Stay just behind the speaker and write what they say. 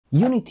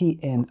Unity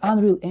and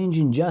Unreal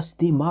Engine just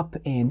team up,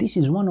 and this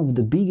is one of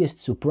the biggest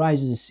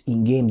surprises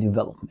in game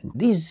development.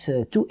 These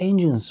two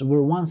engines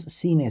were once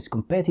seen as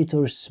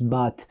competitors,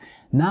 but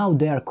now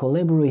they are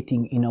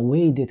collaborating in a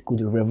way that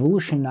could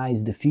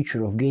revolutionize the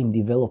future of game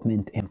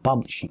development and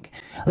publishing.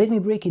 Let me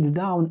break it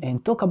down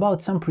and talk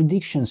about some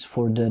predictions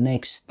for the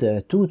next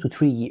 2 to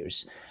 3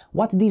 years.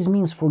 What this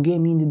means for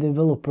game indie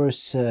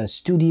developers,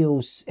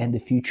 studios, and the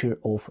future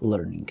of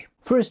learning.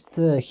 First,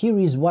 here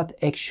is what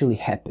actually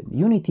happened.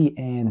 Unity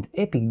and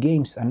Epic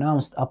Games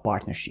announced a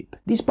partnership.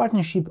 This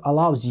partnership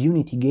allows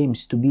Unity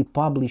games to be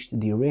published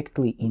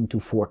directly into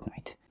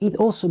Fortnite. It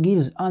also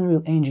gives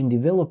Unreal Engine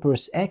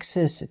developers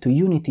access to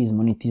Unity's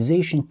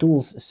monetization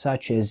tools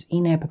such as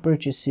in-app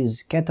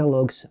purchases,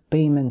 catalogs,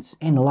 payments,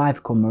 and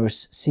live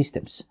commerce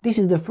systems. This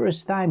is the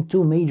first time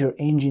two major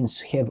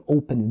engines have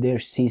opened their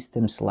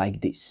systems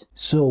like this.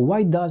 So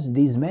why does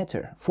this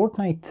matter?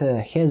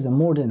 Fortnite has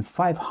more than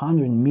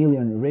 500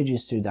 million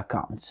registered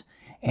accounts,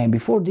 and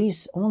before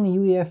this only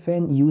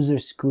UEFN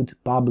users could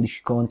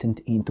publish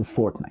content into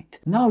Fortnite.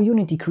 Now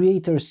Unity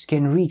creators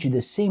can reach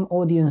the same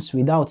audience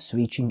without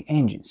switching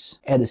engines.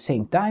 At the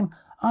same time,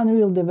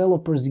 Unreal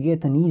developers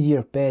get an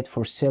easier path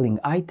for selling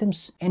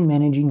items and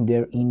managing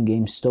their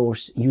in-game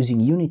stores using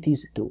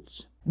Unity's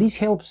tools. This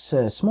helps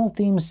small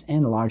teams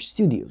and large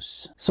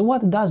studios. So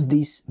what does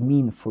this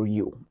mean for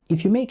you?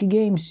 If you make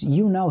games,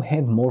 you now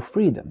have more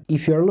freedom.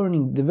 If you're a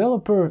learning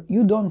developer,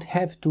 you don't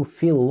have to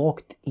feel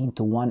locked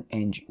into one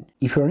engine.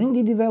 If you're an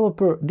indie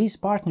developer, this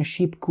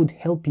partnership could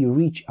help you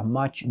reach a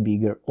much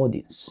bigger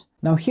audience.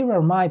 Now here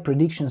are my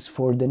predictions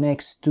for the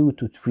next 2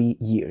 to 3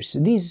 years.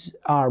 These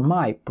are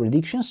my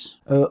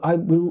predictions. I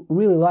will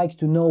really like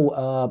to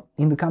know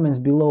in the comments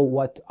below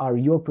what are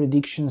your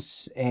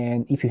predictions,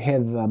 and if you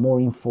have more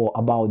info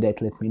about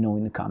that, let me know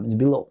in the comments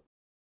below.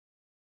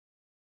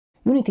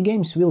 Unity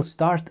games will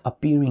start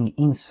appearing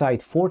inside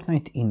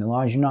Fortnite in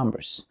large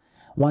numbers.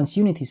 Once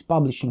Unity's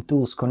publishing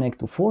tools connect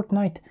to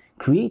Fortnite,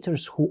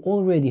 creators who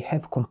already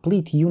have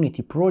complete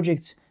Unity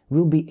projects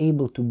will be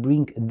able to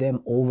bring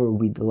them over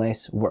with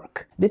less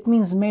work. That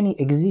means many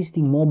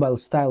existing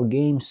mobile-style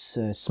games,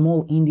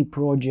 small indie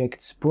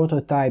projects,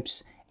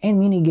 prototypes, and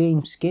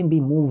mini-games can be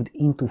moved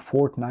into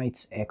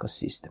Fortnite's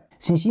ecosystem.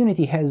 Since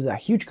Unity has a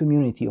huge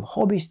community of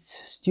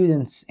hobbyists,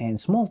 students, and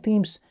small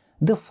teams,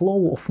 the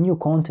flow of new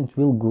content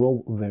will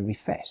grow very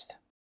fast.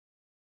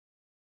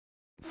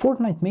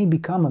 Fortnite may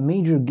become a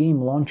major game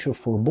launcher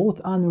for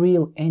both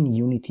Unreal and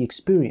Unity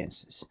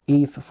experiences.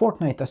 If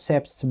Fortnite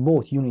accepts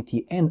both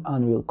Unity and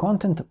Unreal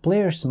content,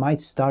 players might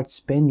start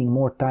spending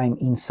more time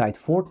inside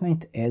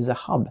Fortnite as a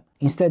hub.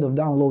 Instead of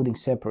downloading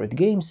separate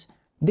games,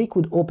 they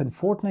could open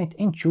Fortnite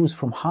and choose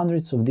from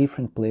hundreds of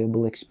different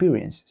playable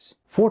experiences.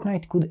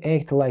 Fortnite could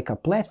act like a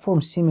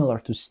platform similar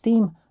to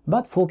Steam,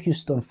 but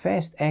focused on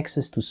fast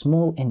access to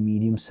small and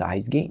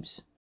medium-sized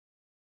games.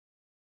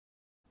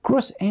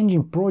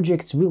 Cross-engine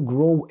projects will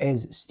grow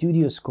as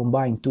studios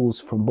combine tools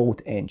from both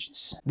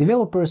engines.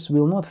 Developers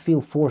will not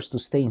feel forced to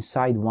stay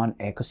inside one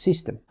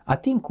ecosystem. A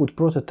team could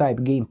prototype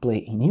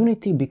gameplay in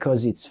Unity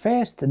because it's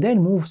fast,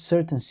 then move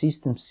certain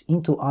systems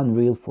into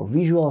Unreal for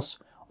visuals,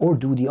 or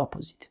do the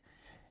opposite.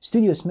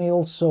 Studios may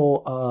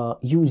also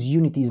use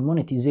Unity's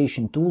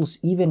monetization tools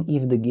even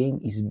if the game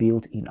is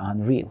built in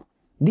Unreal.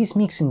 This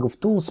mixing of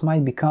tools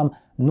might become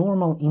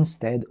normal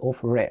instead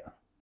of rare.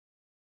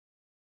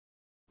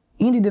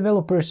 Indie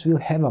developers will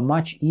have a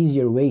much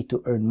easier way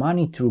to earn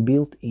money through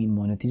built-in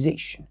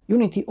monetization.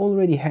 Unity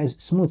already has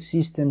smooth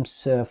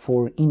systems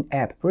for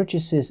in-app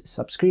purchases,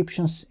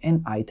 subscriptions,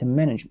 and item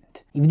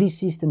management. If these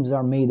systems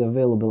are made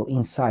available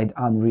inside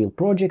Unreal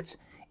projects,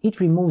 it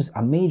removes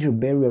a major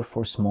barrier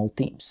for small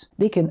teams.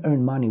 They can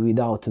earn money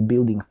without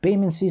building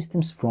payment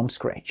systems from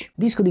scratch.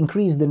 This could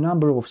increase the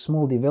number of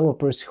small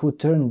developers who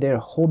turn their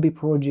hobby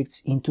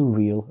projects into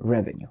real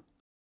revenue.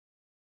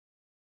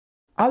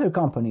 Other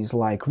companies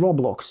like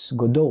Roblox,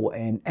 Godot,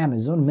 and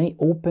Amazon may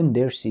open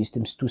their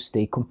systems to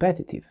stay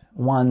competitive.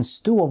 Once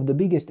two of the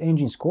biggest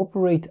engines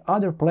cooperate,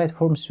 other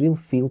platforms will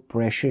feel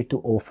pressure to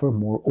offer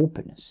more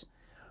openness.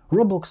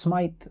 Roblox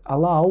might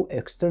allow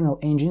external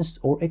engines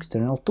or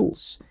external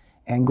tools,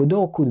 and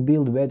Godot could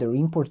build better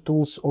import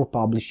tools or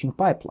publishing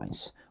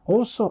pipelines.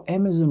 Also,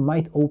 Amazon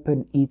might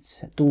open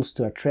its tools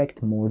to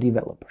attract more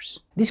developers.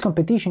 This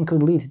competition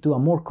could lead to a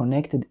more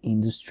connected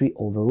industry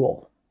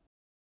overall.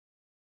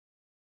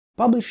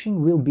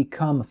 Publishing will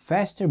become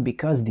faster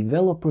because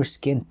developers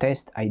can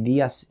test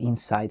ideas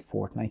inside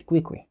Fortnite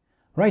quickly.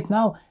 Right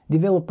now,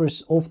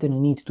 developers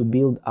often need to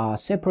build a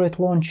separate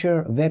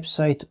launcher,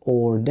 website,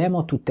 or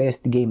demo to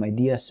test game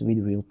ideas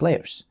with real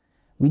players.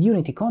 With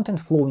Unity content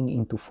flowing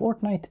into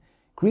Fortnite,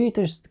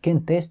 creators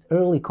can test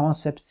early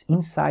concepts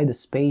inside a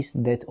space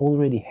that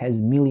already has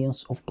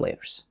millions of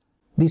players.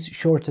 This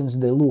shortens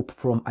the loop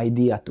from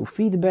idea to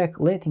feedback,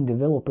 letting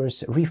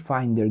developers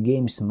refine their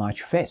games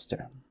much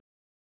faster.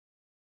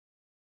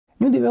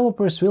 New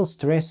developers will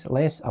stress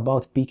less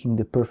about picking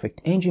the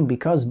perfect engine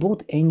because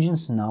both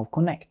engines now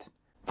connect.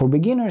 For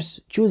beginners,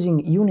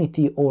 choosing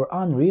Unity or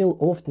Unreal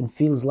often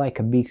feels like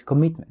a big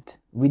commitment.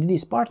 With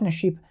this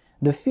partnership,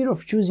 the fear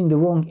of choosing the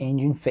wrong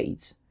engine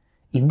fades.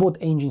 If both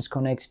engines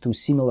connect to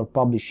similar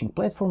publishing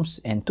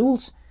platforms and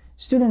tools,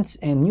 students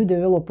and new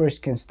developers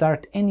can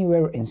start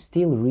anywhere and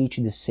still reach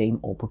the same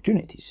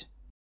opportunities.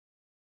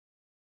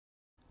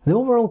 The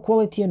overall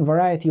quality and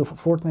variety of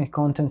Fortnite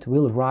content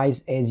will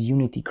rise as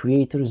Unity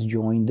creators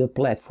join the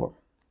platform.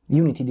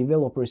 Unity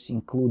developers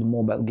include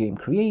mobile game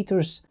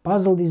creators,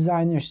 puzzle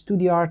designers,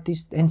 studio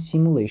artists, and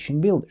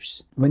simulation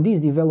builders. When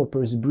these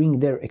developers bring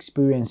their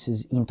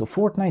experiences into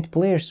Fortnite,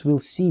 players will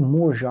see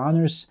more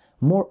genres,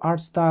 more art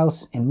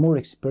styles, and more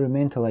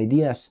experimental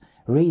ideas,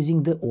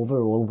 raising the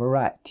overall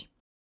variety.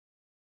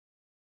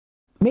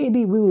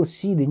 Maybe we will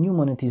see the new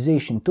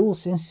monetization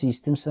tools and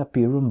systems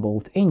appear on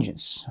both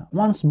engines.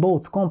 Once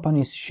both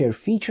companies share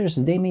features,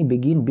 they may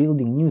begin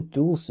building new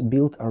tools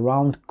built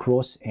around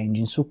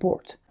cross-engine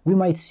support. We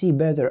might see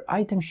better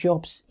item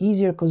shops,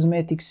 easier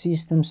cosmetic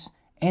systems,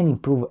 and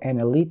improved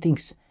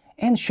analytics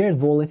and shared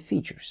wallet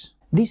features.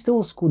 These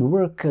tools could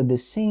work the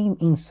same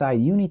inside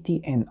Unity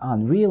and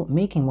Unreal,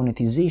 making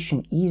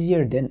monetization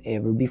easier than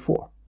ever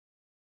before.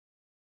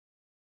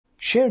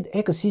 Shared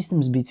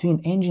ecosystems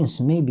between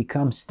engines may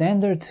become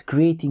standard,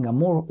 creating a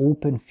more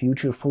open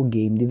future for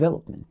game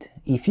development.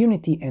 If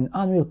Unity and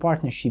Unreal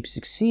partnerships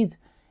succeed,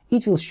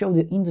 it will show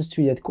the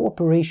industry that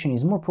cooperation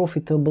is more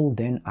profitable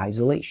than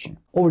isolation.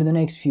 Over the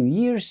next few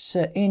years,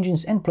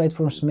 engines and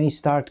platforms may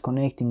start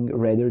connecting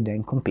rather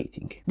than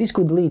competing. This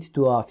could lead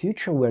to a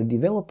future where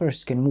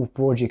developers can move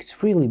projects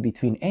freely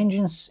between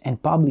engines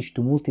and publish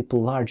to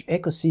multiple large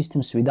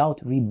ecosystems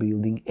without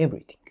rebuilding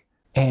everything.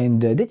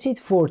 And that's it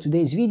for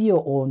today's video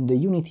on the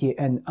Unity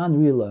and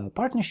Unreal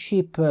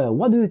partnership.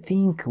 What do you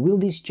think? Will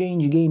this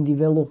change game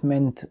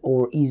development,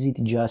 or is it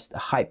just a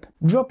hype?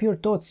 Drop your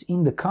thoughts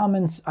in the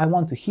comments, I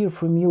want to hear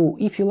from you.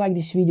 If you like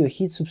this video,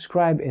 hit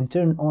subscribe and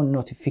turn on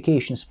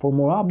notifications for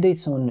more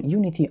updates on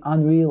Unity,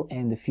 Unreal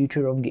and the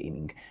future of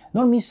gaming.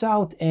 Don't miss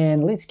out,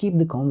 and let's keep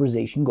the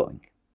conversation going.